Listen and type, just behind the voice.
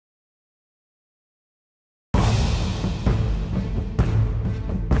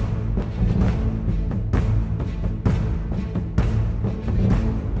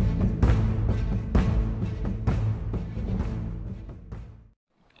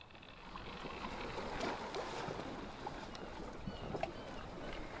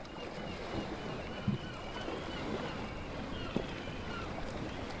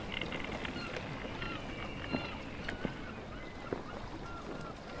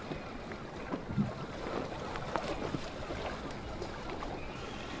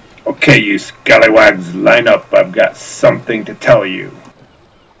Okay, you scallywags, line up. I've got something to tell you.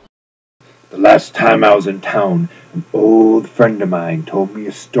 The last time I was in town, an old friend of mine told me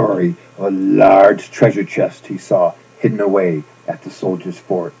a story of a large treasure chest he saw hidden away at the soldiers'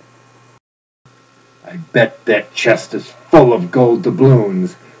 fort. I bet that chest is full of gold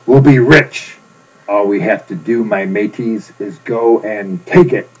doubloons. We'll be rich. All we have to do, my mateys, is go and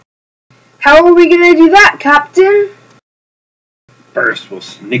take it. How are we going to do that, Captain? First, we'll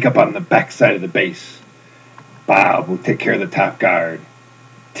sneak up on the backside of the base. Bob will take care of the top guard.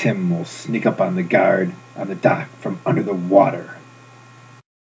 Tim will sneak up on the guard on the dock from under the water.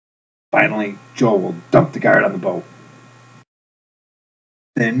 Finally, Joel will dump the guard on the boat.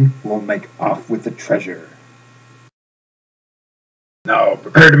 Then we'll make off with the treasure. Now,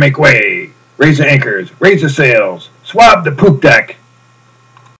 prepare to make way. Raise the anchors, raise the sails, swab the poop deck.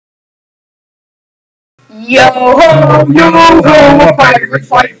 Yo-ho, yo-ho, a pirate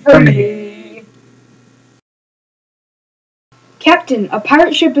fight for me. Captain, a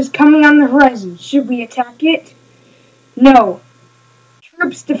pirate ship is coming on the horizon. Should we attack it? No.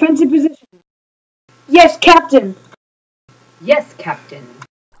 Troops, defensive position. Yes, Captain. Yes, Captain.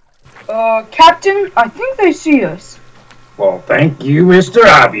 Captain, I think they see us. Well, thank you, Mr.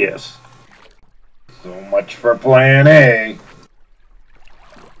 Obvious. So much for Plan A.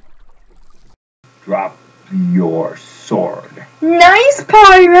 Drop your sword. Nice,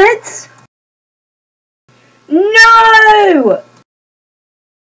 pirates! No!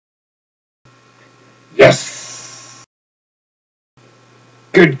 Yes!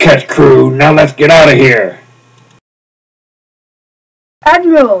 Good catch, crew. Now let's get out of here.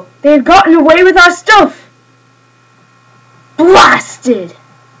 Admiral, they've gotten away with our stuff! Blasted!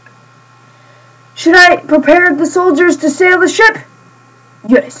 Should I prepare the soldiers to sail the ship?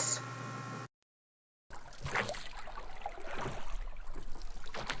 Yes.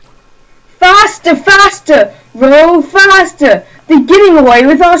 Faster, faster! Row faster! They're getting away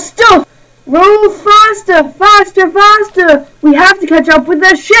with our stuff! Row faster, faster, faster! We have to catch up with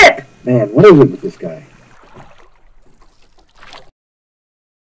their ship! Man, what is it with this guy?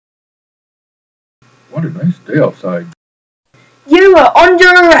 What a nice day outside. You are under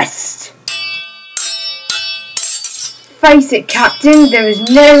arrest! Face it, Captain, there is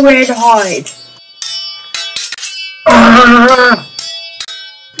nowhere to hide.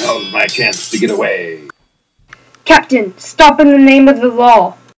 Now's my chance to get away. Captain, stop in the name of the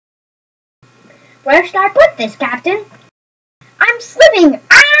law. Where should I put this, Captain? I'm slipping!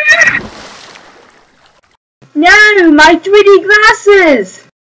 Ah! No, my 3D glasses!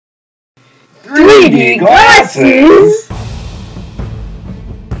 3D glasses?